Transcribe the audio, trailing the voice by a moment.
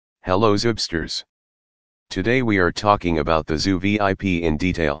Hello Zoobsters. Today we are talking about the Zoo VIP in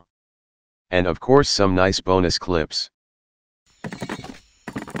detail. And of course some nice bonus clips.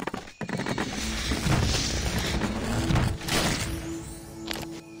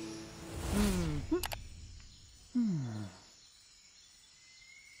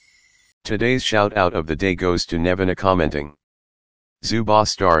 Today's shout out of the day goes to Nevina commenting. Zooba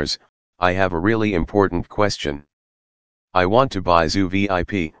stars, I have a really important question. I want to buy Zoo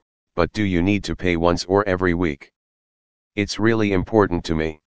VIP, but do you need to pay once or every week? It's really important to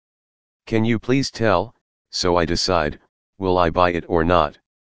me. Can you please tell, so I decide, will I buy it or not?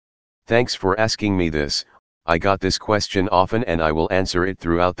 Thanks for asking me this. I got this question often and I will answer it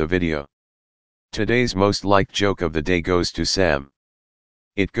throughout the video. Today's most liked joke of the day goes to Sam.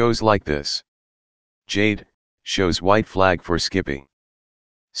 It goes like this. Jade shows white flag for Skippy.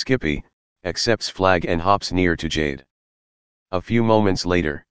 Skippy accepts flag and hops near to Jade. A few moments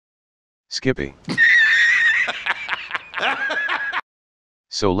later. Skippy.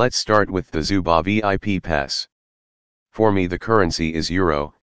 So let's start with the Zooba VIP pass. For me the currency is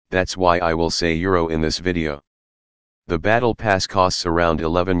euro, that's why I will say euro in this video. The battle pass costs around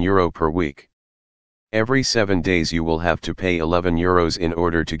 €11 per week. Every 7 days you will have to pay €11 in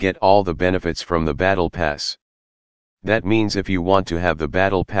order to get all the benefits from the battle pass. That means if you want to have the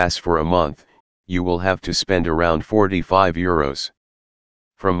battle pass for a month, you will have to spend around €45.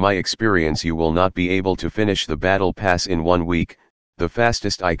 From my experience you will not be able to finish the battle pass in 1 week, the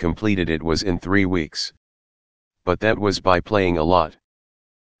fastest I completed it was in 3 weeks. But that was by playing a lot.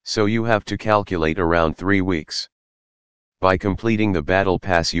 So you have to calculate around 3 weeks. By completing the battle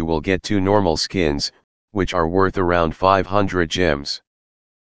pass you will get 2 normal skins, which are worth around 500 gems.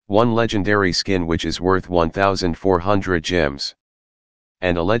 1 legendary skin which is worth 1,400 gems.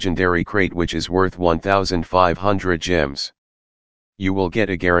 And a legendary crate which is worth 1,500 gems. You will get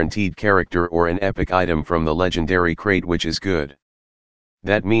a guaranteed character or an epic item from the legendary crate which is good.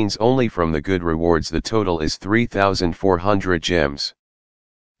 That means only from the good rewards the total is 3,400 gems.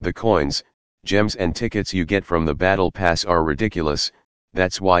 The coins, gems and tickets you get from the battle pass are ridiculous,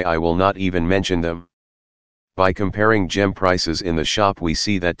 that's why I will not even mention them. By comparing gem prices in the shop we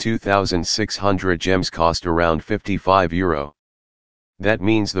see that 2,600 gems cost around €55. That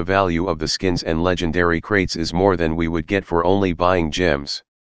means the value of the skins and legendary crates is more than we would get for only buying gems.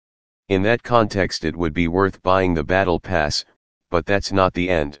 In that context it would be worth buying the battle pass, but that's not the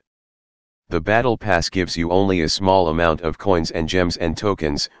end. The battle pass gives you only a small amount of coins and gems and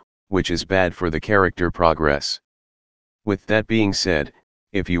tokens, which is bad for the character progress. With that being said,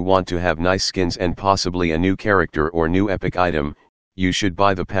 if you want to have nice skins and possibly a new character or new epic item, you should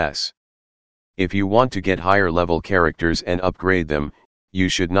buy the pass. If you want to get higher level characters and upgrade them, you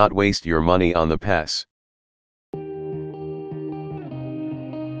should not waste your money on the pass.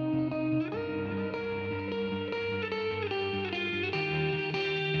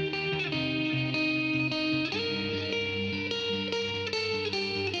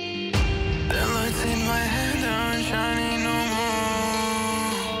 In my head aren't shining no more.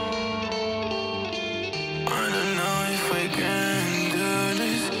 I don't know if we can do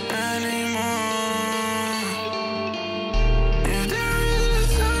this anymore. If there is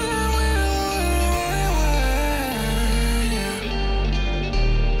a time we'll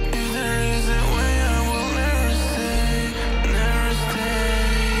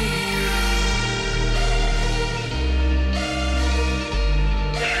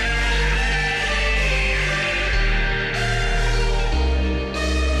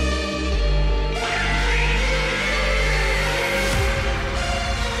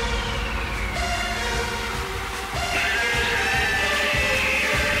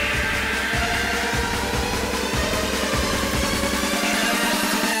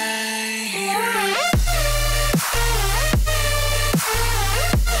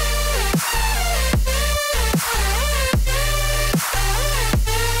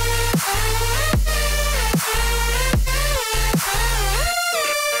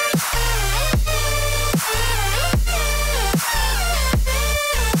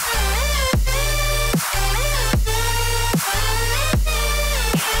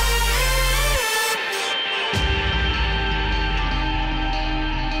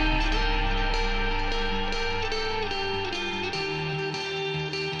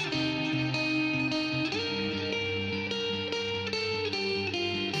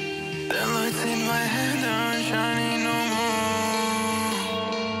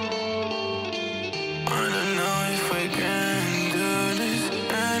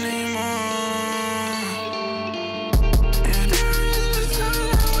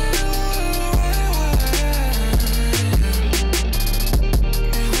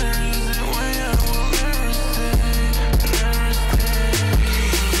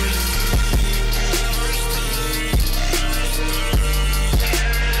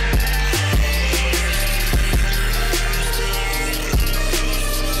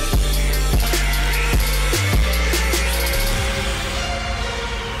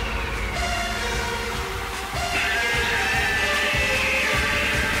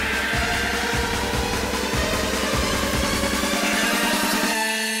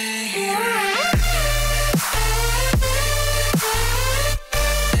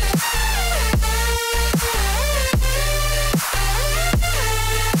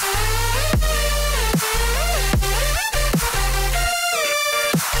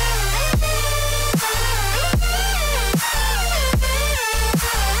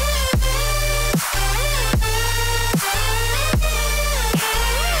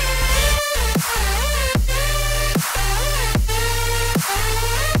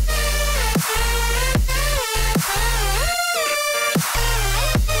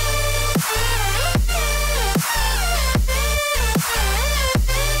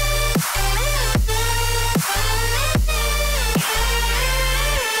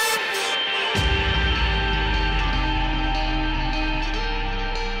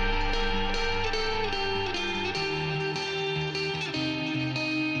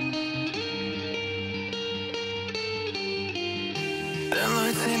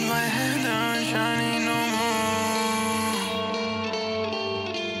hearts in my hand aren't shining